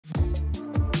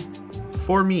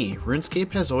For me,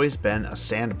 RuneScape has always been a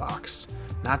sandbox.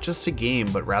 Not just a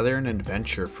game, but rather an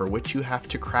adventure for which you have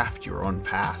to craft your own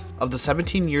path. Of the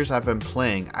 17 years I've been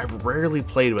playing, I've rarely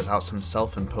played without some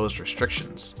self-imposed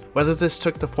restrictions. Whether this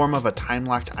took the form of a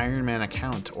time-locked Ironman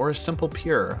account or a simple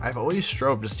pure, I've always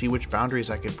strove to see which boundaries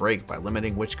I could break by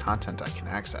limiting which content I can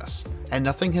access. And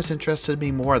nothing has interested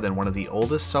me more than one of the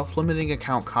oldest self-limiting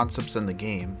account concepts in the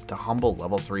game, the humble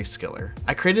level 3 skiller.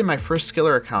 I created my first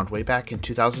skiller account way back in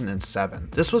 2007.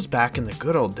 This was back in the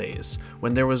good old days,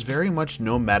 when there was very much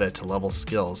no meta to level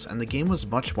skills and the game was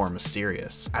much more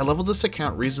mysterious. I leveled this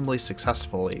account reasonably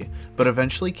successfully, but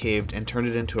eventually caved and turned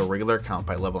it into a regular account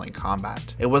by leveling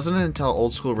combat. It wasn't until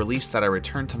old school release that I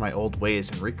returned to my old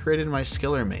ways and recreated my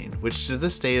skiller main, which to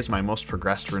this day is my most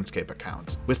progressed RuneScape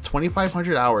account. With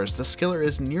 2,500 hours, the skiller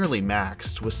is nearly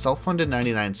maxed, with self-funded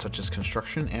 99s such as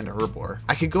construction and herbivore.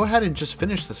 I could go ahead and just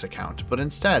finish this account, but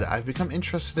instead I've become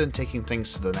interested in taking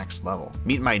things to the next level.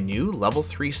 Meet my new level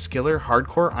 3 skiller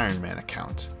hardcore Ironman account.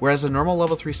 Whereas a normal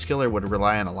level 3 skiller would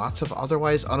rely on lots of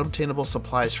otherwise unobtainable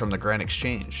supplies from the Grand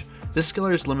Exchange, this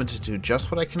skiller is limited to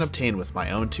just what I can obtain with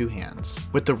my own two hands.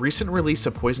 With the recent release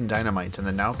of Poison Dynamite and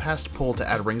the now past pull to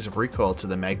add Rings of Recoil to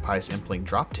the Magpie's Impling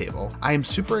drop table, I am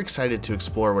super excited to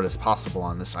explore what is possible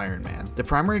on this Ironman. The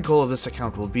primary goal of this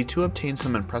account will be to obtain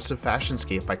some impressive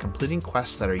fashionscape by completing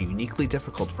quests that are uniquely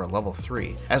difficult for a level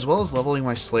 3, as well as leveling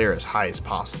my Slayer as high as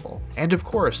possible. And of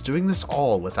course, doing this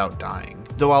all without dying,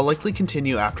 though I'll likely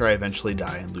continue after I eventually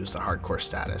die and lose the hardcore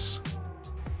status.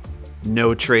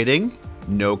 No trading,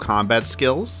 no combat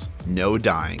skills, no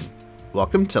dying.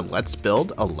 Welcome to Let's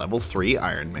Build a Level 3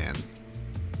 Ironman.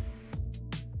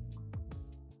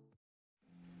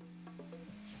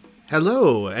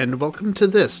 Hello, and welcome to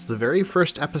this, the very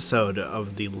first episode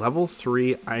of the Level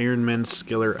 3 Ironman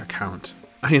Skiller account.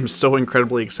 I am so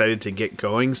incredibly excited to get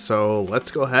going, so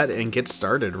let's go ahead and get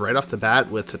started right off the bat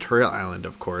with Tutorial Island,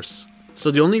 of course. So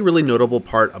the only really notable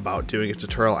part about doing a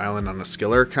tutorial island on a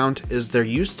skiller account is there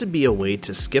used to be a way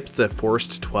to skip the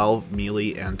forced 12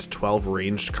 melee and 12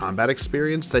 ranged combat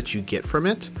experience that you get from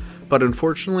it, but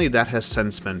unfortunately that has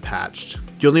since been patched.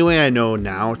 The only way I know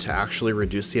now to actually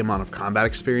reduce the amount of combat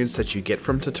experience that you get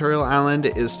from Tutorial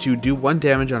Island is to do 1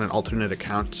 damage on an alternate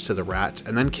account to the rat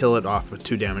and then kill it off with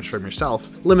 2 damage from yourself,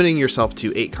 limiting yourself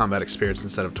to 8 combat experience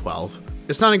instead of 12.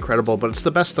 It's not incredible, but it's the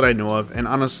best that I know of, and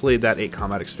honestly that 8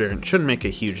 combat experience shouldn't make a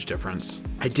huge difference.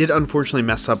 I did unfortunately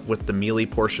mess up with the melee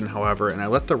portion however, and I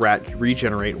let the rat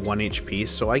regenerate 1 HP,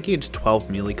 so I gained 12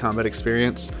 melee combat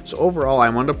experience. So overall I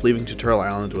wound up leaving Tutorial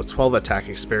Island with 12 attack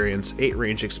experience, 8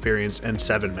 range experience, and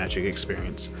 7 magic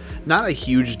experience. Not a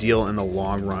huge deal in the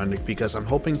long run because I'm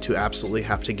hoping to absolutely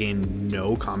have to gain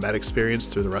no combat experience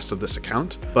through the rest of this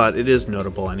account, but it is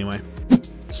notable anyway.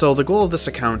 So the goal of this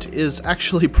account is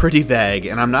actually pretty vague,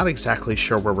 and I'm not exactly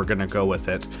sure where we're going to go with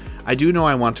it. I do know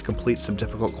I want to complete some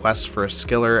difficult quests for a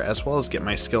skiller, as well as get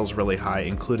my skills really high,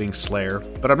 including Slayer,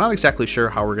 but I'm not exactly sure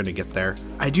how we're going to get there.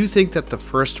 I do think that the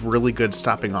first really good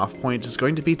stopping off point is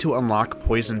going to be to unlock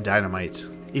Poison Dynamite.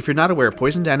 If you're not aware,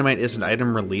 Poison Dynamite is an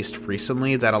item released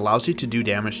recently that allows you to do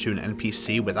damage to an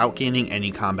NPC without gaining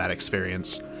any combat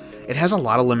experience. It has a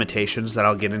lot of limitations that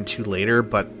I'll get into later,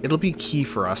 but it'll be key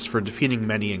for us for defeating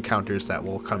many encounters that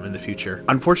will come in the future.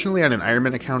 Unfortunately, on an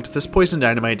Ironman account, this Poison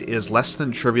Dynamite is less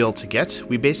than trivial to get.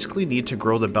 We basically need to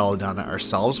grow the belladonna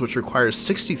ourselves, which requires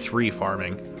 63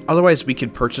 farming. Otherwise, we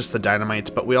could purchase the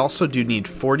dynamite, but we also do need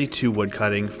 42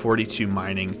 woodcutting, 42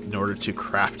 mining in order to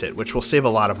craft it, which will save a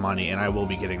lot of money, and I will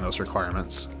be getting those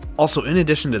requirements. Also, in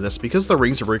addition to this, because the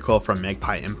Rings of Recoil from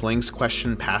Magpie Implings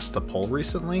question passed the poll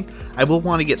recently, I will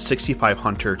want to get 65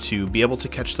 Hunter to be able to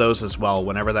catch those as well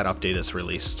whenever that update is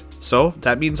released. So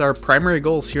that means our primary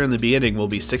goals here in the beginning will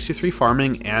be 63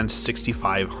 farming and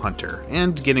 65 Hunter,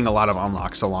 and getting a lot of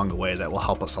unlocks along the way that will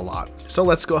help us a lot. So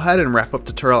let's go ahead and wrap up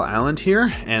Tutorial Island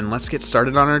here, and let's get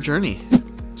started on our journey.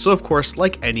 So of course,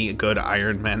 like any good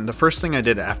Ironman, the first thing I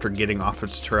did after getting off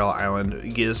of Tutorial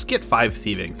Island is get 5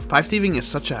 Thieving. 5 Thieving is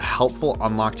such a helpful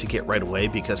unlock to get right away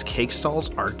because cake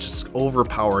stalls are just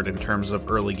overpowered in terms of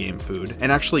early game food.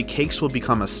 And actually cakes will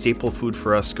become a staple food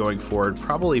for us going forward,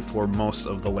 probably for most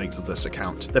of the length of this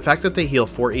account. The fact that they heal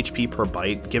 4 HP per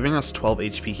bite, giving us 12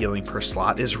 HP healing per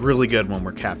slot is really good when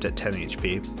we're capped at 10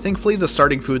 HP. Thankfully, the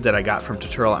starting food that I got from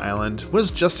Tutorial Island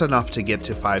was just enough to get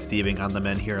to 5 Thieving on the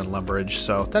men here in Lumbridge,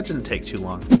 so that didn't take too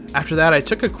long. After that, I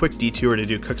took a quick detour to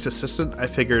do Cook's Assistant. I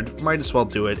figured might as well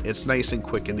do it. It's nice and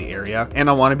quick in the area, and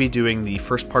I want to be doing the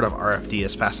first part of RFD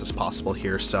as fast as possible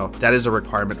here, so that is a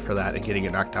requirement for that, and getting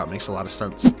it knocked out makes a lot of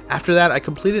sense. After that, I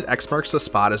completed X marks the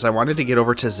spot as I wanted to get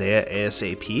over to Zaya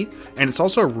ASAP, and it's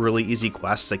also a really easy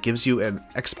quest that gives you an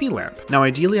XP lamp. Now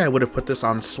ideally I would have put this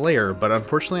on Slayer, but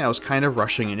unfortunately I was kind of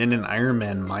rushing and in an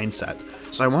Ironman mindset,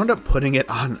 so I wound up putting it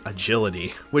on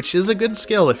Agility, which is a good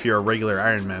skill if you're a regular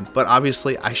Ironman, but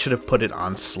obviously I should have put it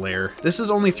on Slayer. This is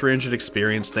only 300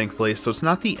 experience thankfully, so it's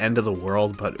not the end of the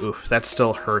world, but oof, that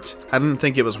still hurt. I didn't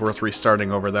think it was worth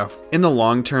restarting over though. In the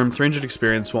long term, 300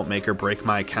 experience won't make or break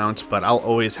my account, but I'll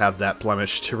always have that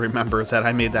blemish to remember that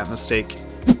I made that mistake.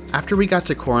 After we got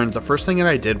to Corin, the first thing that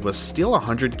I did was steal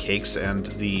 100 cakes and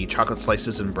the chocolate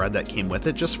slices and bread that came with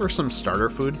it just for some starter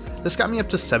food. This got me up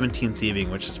to 17 thieving,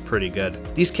 which is pretty good.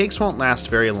 These cakes won't last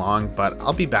very long, but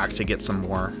I'll be back to get some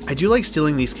more. I do like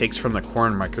stealing these cakes from the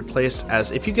Corin marketplace,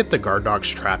 as if you get the guard dogs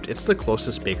trapped, it's the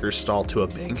closest baker's stall to a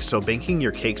bank, so banking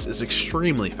your cakes is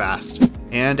extremely fast.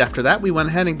 And after that, we went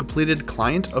ahead and completed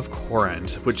Client of Corin,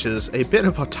 which is a bit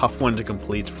of a tough one to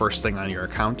complete first thing on your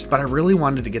account, but I really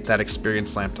wanted to get that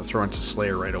experience lamp to throw into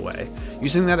Slayer right away.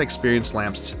 Using that experience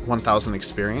lamp's 1000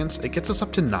 experience, it gets us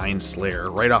up to 9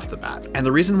 Slayer right off the bat. And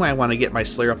the reason why I want to get my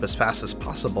Slayer up as fast as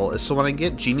possible is so when I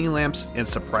get Genie Lamps and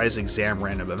Surprise Exam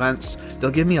random events, they'll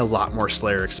give me a lot more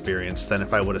Slayer experience than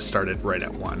if I would have started right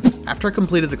at 1. After I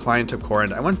completed the Client of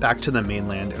Corin, I went back to the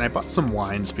mainland and I bought some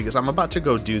wines because I'm about to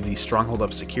go do the Stronghold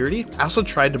of Security. I also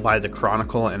tried to buy the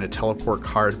Chronicle and a teleport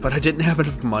card, but I didn't have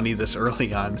enough money this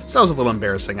early on, so that was a little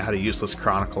embarrassing. I had a useless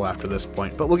Chronicle after this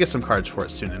point, but we'll get some cards for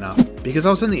it soon enough. Because I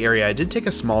was in the area, I did take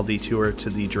a small detour to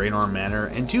the Draenor Manor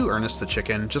and do Ernest the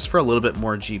Chicken just for a little bit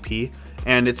more GP,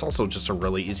 and it's also just a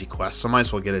really easy quest, so might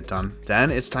as well get it done.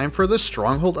 Then it's time for the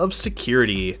Stronghold of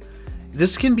Security.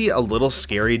 This can be a little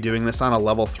scary doing this on a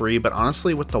level 3, but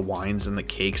honestly with the wines and the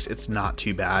cakes, it's not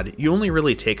too bad. You only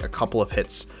really take a couple of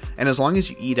hits, and as long as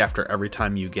you eat after every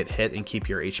time you get hit and keep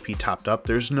your HP topped up,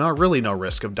 there's really no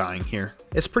risk of dying here.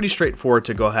 It's pretty straightforward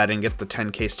to go ahead and get the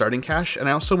 10k starting cash, and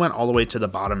I also went all the way to the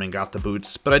bottom and got the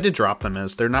boots, but I did drop them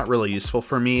as they're not really useful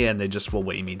for me and they just will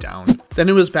weigh me down. Then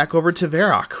it was back over to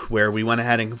Varrock, where we went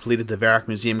ahead and completed the Varrock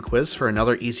Museum quiz for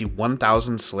another easy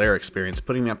 1000 Slayer experience,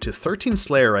 putting me up to 13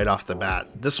 Slayer right off the bat.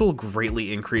 This will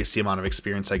greatly increase the amount of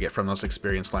experience I get from those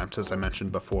experience lamps, as I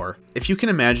mentioned before. If you can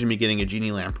imagine me getting a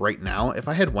Genie Lamp right now, if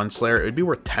I had 1 Slayer, it would be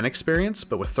worth 10 experience,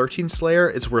 but with 13 Slayer,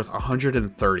 it's worth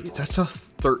 130. That's a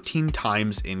 13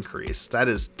 times increase. That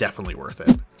is definitely worth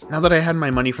it. Now that I had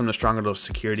my money from the Stronghold of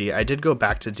Security, I did go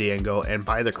back to Diango and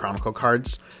buy the Chronicle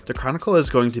cards. The Chronicle is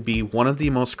going to be one of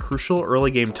the most crucial early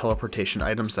game teleportation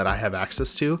items that I have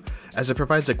access to, as it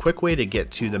provides a quick way to get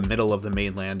to the middle of the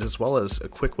mainland as well as a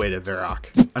quick way to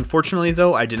Varrock. Unfortunately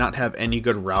though, I did not have any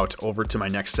good route over to my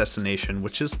next destination,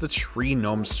 which is the Tree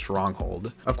Gnome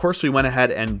Stronghold. Of course, we went ahead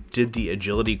and did the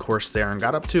agility course there and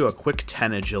got up to a quick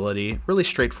 10 agility. Really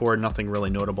straightforward, nothing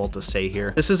really notable to say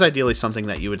here. This is ideally something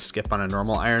that you would skip on a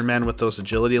normal Ironman with those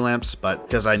agility lamps, but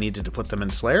because I needed to put them in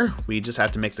Slayer, we just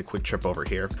had to make the quick trip over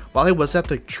here. While I was at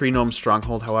the Tree Gnome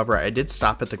Stronghold, however, I did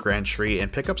stop at the Grand Tree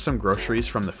and pick up some groceries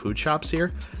from the food shops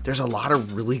here. There's a lot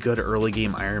of really good early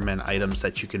game Ironman items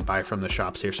that you can buy from the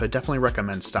shops here, so I definitely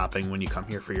recommend stopping when you come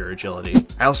here for your agility.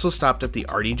 I also stopped at the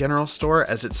Artie General Store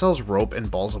as it sells rope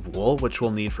and balls of wool, which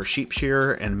we'll need for sheep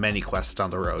shearer and many quests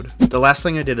down the road. The last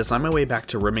thing I did is on my way back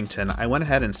to Remington, I went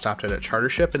ahead and stopped at a charter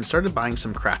ship and started buying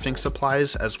some crafting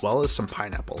supplies as well as some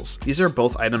pineapples. These are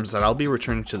both items that I'll be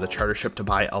returning to the charter ship to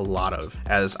buy a lot of,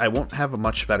 as I won't have a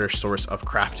much better source of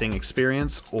crafting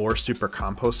experience or super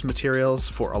compost materials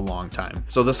for a long time.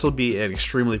 So this will be an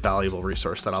extremely valuable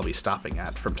resource that I'll be stopping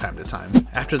at from time to time.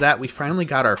 After that, we finally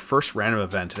got our first random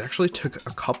event. It actually took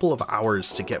a couple of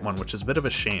hours to get one, which is a bit of a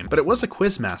shame, but it was a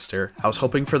Quizmaster. I was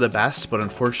hoping for the best, but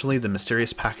unfortunately the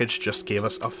mysterious package just gave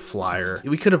us a flyer.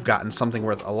 We could have gotten something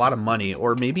worth a lot of money,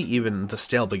 or maybe even the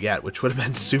stale baguette, which would have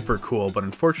been super cool, but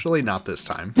unfortunately not this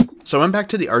time. So I went back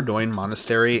to the Ardoin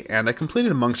Monastery and I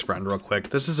completed Monk's Friend real quick.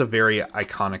 This is a very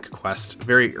iconic quest,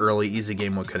 very early easy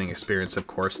game woodcutting experience, of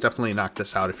course. Definitely knock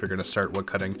this out if you're going to start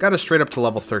woodcutting. Got us straight up to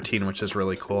level 13, which is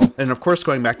really cool. And of course,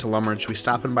 going back to Lumberage, we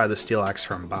stop and buy the steel axe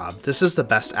from Bob. This is the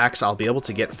best axe I'll be able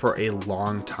to get for a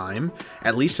long time,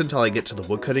 at least until I get to the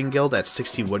woodcutting guild at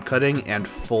 60 woodcutting and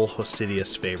full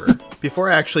Hostidius favor.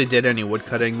 Before I actually did any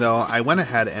woodcutting though, I went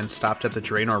ahead and stopped at the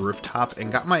Draenor rooftop up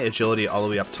and got my agility all the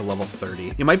way up to level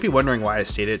 30. You might be wondering why I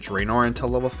stayed at Draenor until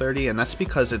level 30, and that's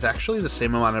because it's actually the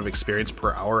same amount of experience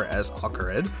per hour as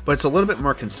Alcarid, but it's a little bit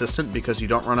more consistent because you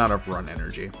don't run out of run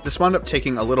energy. This wound up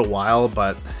taking a little while,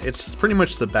 but it's pretty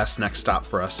much the best next stop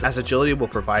for us, as agility will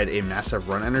provide a massive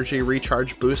run energy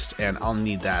recharge boost, and I'll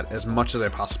need that as much as I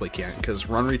possibly can because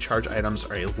run recharge items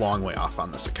are a long way off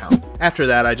on this account. After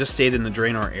that, I just stayed in the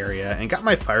Draenor area and got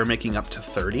my fire making up to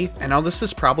 30, and now this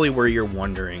is probably where you're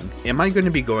wondering, am I going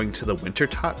to be going to the Winter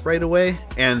Tot right away?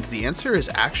 And the answer is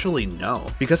actually no.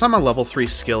 Because I'm a level 3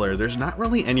 skiller, there's not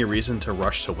really any reason to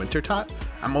rush to Winter Tot.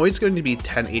 I'm always going to be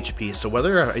 10 HP, so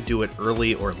whether I do it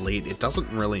early or late, it doesn't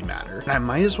really matter. And I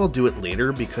might as well do it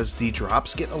later because the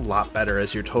drops get a lot better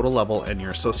as your total level and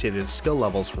your associated skill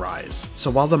levels rise. So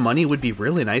while the money would be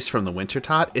really nice from the Winter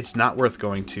Tot, it's not worth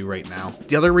going to right now.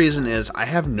 The other reason is I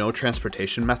have no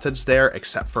transportation methods there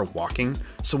except for walking,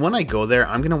 so when I go there,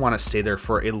 I'm going to want to stay there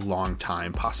for a long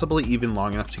time, possibly even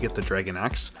long enough to get the Dragon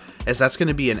X, as that's going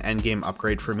to be an endgame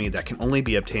upgrade for me that can only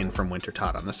be obtained from Winter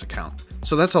Tot on this account.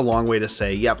 So that's a long way to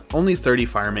say, yep, only 30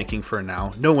 fire making for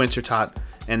now, no Winter Tot,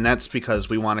 and that's because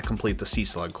we want to complete the Sea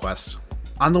Slug quest.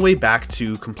 On the way back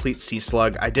to complete Sea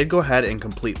Slug, I did go ahead and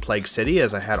complete Plague City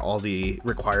as I had all the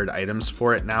required items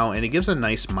for it now, and it gives a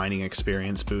nice mining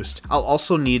experience boost. I'll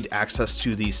also need access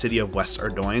to the city of West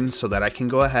Ardoin so that I can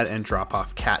go ahead and drop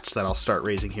off cats that I'll start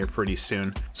raising here pretty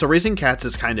soon. So raising cats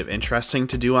is kind of interesting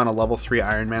to do on a level 3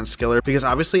 Ironman Skiller because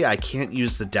obviously I can't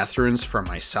use the death runes for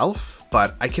myself,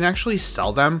 but I can actually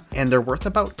sell them and they're worth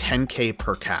about 10k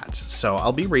per cat. So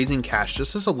I'll be raising cash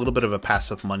just as a little bit of a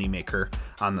passive money maker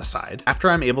on the side. After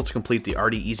I'm able to complete the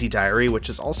Artie Easy Diary, which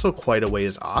is also quite a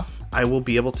ways off, I will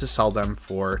be able to sell them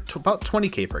for about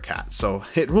 20k per cat. So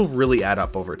it will really add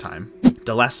up over time.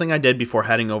 The last thing I did before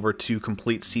heading over to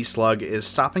complete Sea Slug is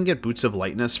stop and get Boots of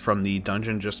Lightness from the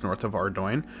dungeon just north of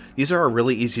Ardoin. These are a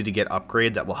really easy to get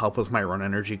upgrade that will help with my run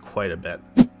energy quite a bit.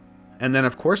 And then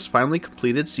of course finally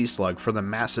completed Sea Slug for the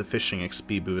massive fishing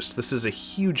XP boost. This is a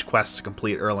huge quest to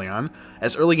complete early on,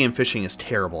 as early game fishing is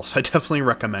terrible, so I definitely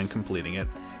recommend completing it.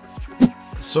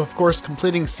 So of course,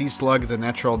 completing Sea Slug, the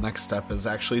natural next step is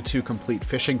actually to complete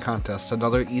Fishing Contest,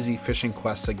 another easy fishing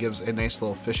quest that gives a nice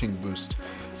little fishing boost.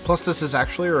 Plus this is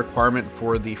actually a requirement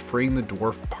for the Freeing the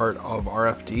Dwarf part of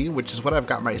RFD, which is what I've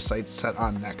got my sights set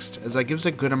on next, as that gives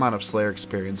a good amount of Slayer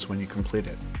experience when you complete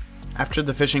it. After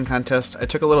the fishing contest, I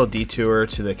took a little detour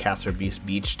to the Cather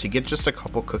Beach to get just a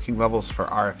couple cooking levels for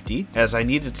RFD, as I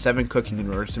needed 7 cooking in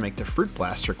order to make the Fruit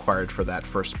Blast required for that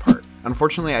first part.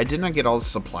 Unfortunately, I did not get all the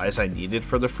supplies I needed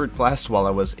for the Fruit Blast while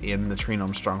I was in the Tree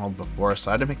Gnome Stronghold before, so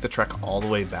I had to make the trek all the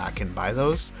way back and buy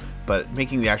those, but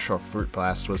making the actual Fruit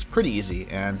Blast was pretty easy,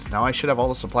 and now I should have all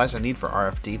the supplies I need for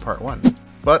RFD Part 1.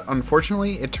 But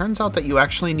unfortunately, it turns out that you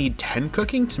actually need 10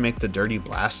 cooking to make the Dirty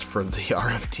Blast for the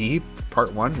RFT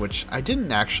Part 1, which I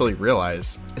didn't actually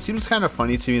realize. It seems kind of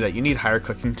funny to me that you need higher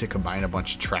cooking to combine a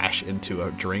bunch of trash into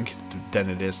a drink than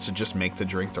it is to just make the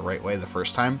drink the right way the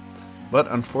first time. But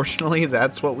unfortunately,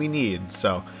 that's what we need.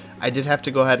 So I did have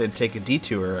to go ahead and take a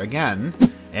detour again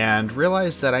and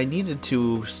realize that I needed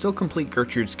to still complete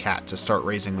Gertrude's cat to start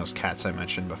raising those cats I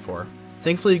mentioned before.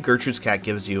 Thankfully, Gertrude's cat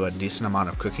gives you a decent amount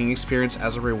of cooking experience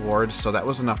as a reward, so that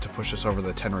was enough to push us over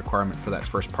the 10 requirement for that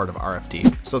first part of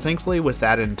RFD. So thankfully, with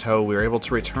that in tow, we were able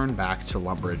to return back to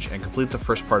Lumbridge and complete the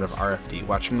first part of RFD,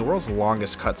 watching the world's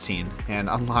longest cutscene and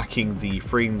unlocking the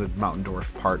Freeing the Mountain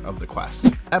Dwarf part of the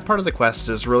quest. That part of the quest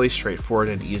is really straightforward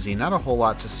and easy, not a whole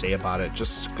lot to say about it,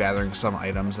 just gathering some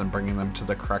items and bringing them to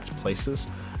the correct places.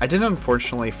 I did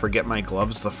unfortunately forget my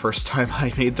gloves the first time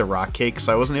I made the rock cake,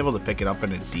 so I wasn't able to pick it up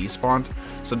and it despawned.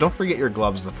 So don't forget your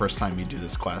gloves the first time you do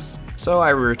this quest. So I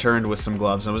returned with some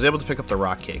gloves and was able to pick up the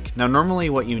rock cake. Now normally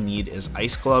what you need is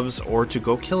ice gloves or to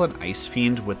go kill an ice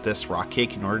fiend with this rock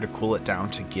cake in order to cool it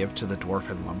down to give to the dwarf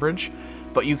in Lumbridge.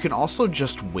 But you can also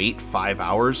just wait 5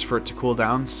 hours for it to cool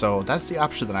down, so that's the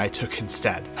option that I took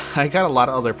instead. I got a lot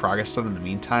of other progress done in the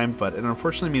meantime, but it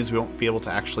unfortunately means we won't be able to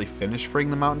actually finish freeing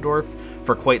the Mountain Dwarf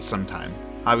for quite some time.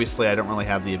 Obviously, I don't really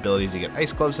have the ability to get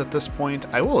ice gloves at this point.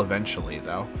 I will eventually,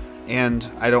 though. And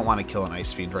I don't want to kill an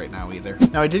ice fiend right now either.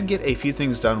 Now, I did get a few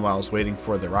things done while I was waiting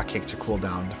for the rock cake to cool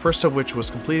down, the first of which was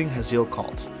completing Haziel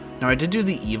Cult. Now, I did do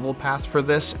the evil path for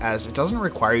this, as it doesn't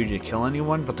require you to kill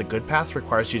anyone, but the good path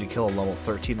requires you to kill a level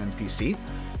 13 NPC,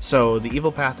 so the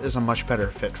evil path is a much better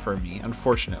fit for me,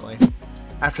 unfortunately.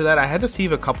 After that, I had to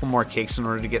thieve a couple more cakes in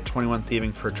order to get 21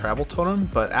 thieving for Travel Totem,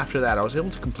 but after that I was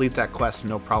able to complete that quest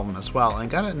no problem as well, and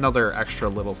got another extra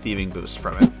little thieving boost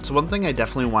from it. So one thing I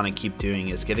definitely want to keep doing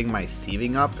is getting my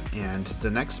thieving up, and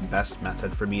the next best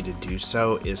method for me to do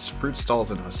so is fruit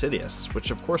stalls in Hosidius,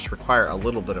 which of course require a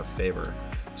little bit of favor.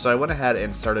 So I went ahead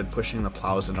and started pushing the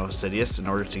plows in Osidious in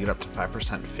order to get up to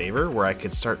 5% favor, where I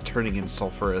could start turning in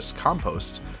sulfurous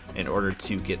compost in order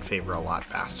to get favor a lot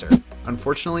faster.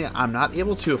 Unfortunately, I'm not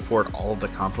able to afford all of the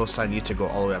compost I need to go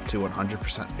all the way up to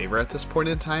 100% favor at this point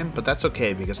in time, but that's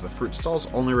okay because the fruit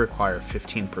stalls only require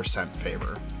 15%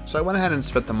 favor. So I went ahead and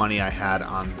spent the money I had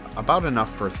on about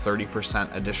enough for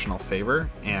 30% additional favor,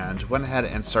 and went ahead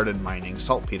and started mining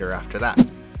saltpeter after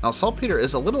that. Now saltpeter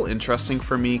is a little interesting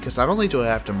for me because not only do I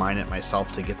have to mine it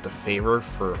myself to get the favor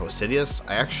for Osidious,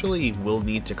 I actually will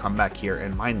need to come back here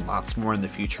and mine lots more in the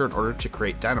future in order to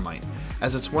create dynamite,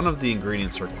 as it's one of the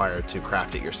ingredients required to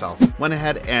craft it yourself. Went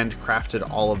ahead and crafted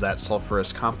all of that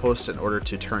sulfurous compost in order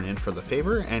to turn in for the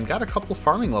favor, and got a couple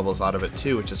farming levels out of it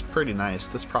too, which is pretty nice.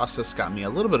 This process got me a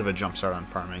little bit of a jump start on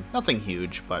farming. Nothing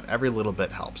huge, but every little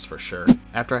bit helps for sure.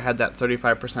 After I had that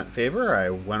 35% favor, I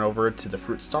went over to the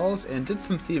fruit stalls and did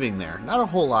some thieving there. Not a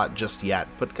whole lot just yet,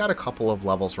 but got a couple of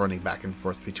levels running back and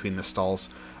forth between the stalls.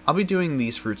 I'll be doing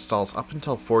these fruit stalls up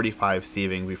until 45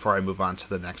 thieving before I move on to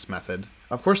the next method.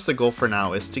 Of course, the goal for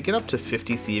now is to get up to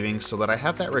 50 thieving so that I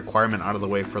have that requirement out of the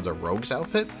way for the rogue's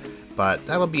outfit, but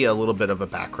that'll be a little bit of a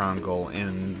background goal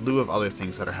in lieu of other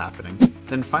things that are happening.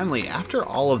 Then finally, after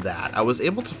all of that, I was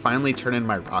able to finally turn in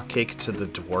my rock cake to the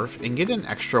dwarf and get an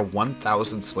extra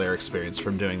 1000 Slayer experience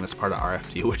from doing this part of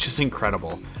RFD, which is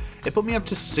incredible. It put me up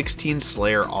to 16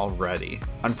 Slayer already.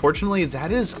 Unfortunately,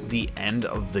 that is the end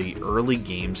of the early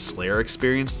game Slayer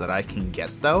experience that I can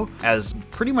get though, as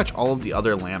pretty much all of the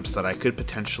other lamps that I could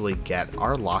potentially get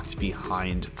are locked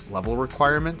behind level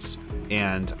requirements,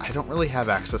 and I don't really have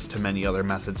access to many other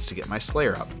methods to get my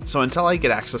Slayer up. So until I get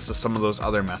access to some of those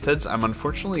other methods, I'm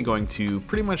unfortunately going to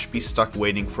pretty much be stuck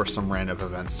waiting for some random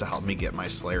events to help me get my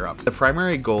Slayer up. The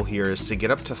primary goal here is to get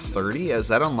up to 30, as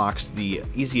that unlocks the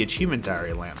easy achievement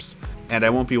diary lamps. And I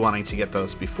won't be wanting to get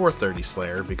those before 30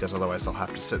 Slayer because otherwise they'll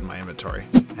have to sit in my inventory.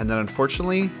 And then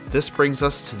unfortunately, this brings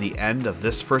us to the end of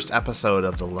this first episode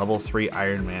of the Level 3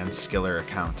 Ironman Skiller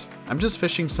account. I'm just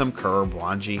fishing some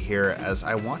Kurobwanji here as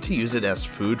I want to use it as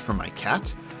food for my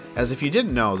cat. As if you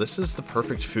didn't know, this is the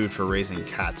perfect food for raising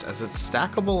cats, as it's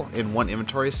stackable in one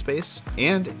inventory space,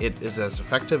 and it is as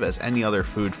effective as any other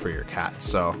food for your cat,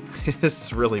 so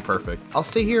it's really perfect. I'll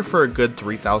stay here for a good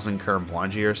 3000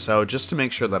 Kurobwanji or so, just to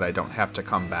make sure that I don't have to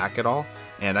come back at all,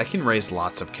 and I can raise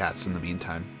lots of cats in the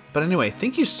meantime. But anyway,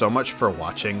 thank you so much for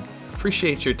watching.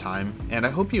 Appreciate your time, and I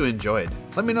hope you enjoyed.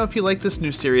 Let me know if you like this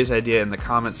new series idea in the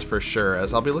comments for sure,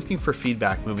 as I'll be looking for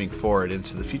feedback moving forward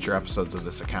into the future episodes of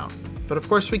this account. But of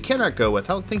course, we cannot go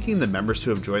without thanking the members who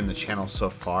have joined the channel so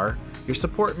far. Your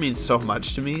support means so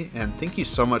much to me, and thank you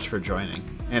so much for joining.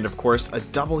 And of course, a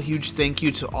double huge thank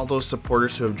you to all those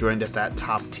supporters who have joined at that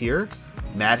top tier: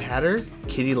 Mad Hatter,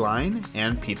 KittyLynne,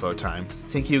 and Peepo Time.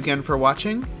 Thank you again for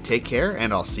watching, take care,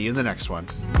 and I'll see you in the next one.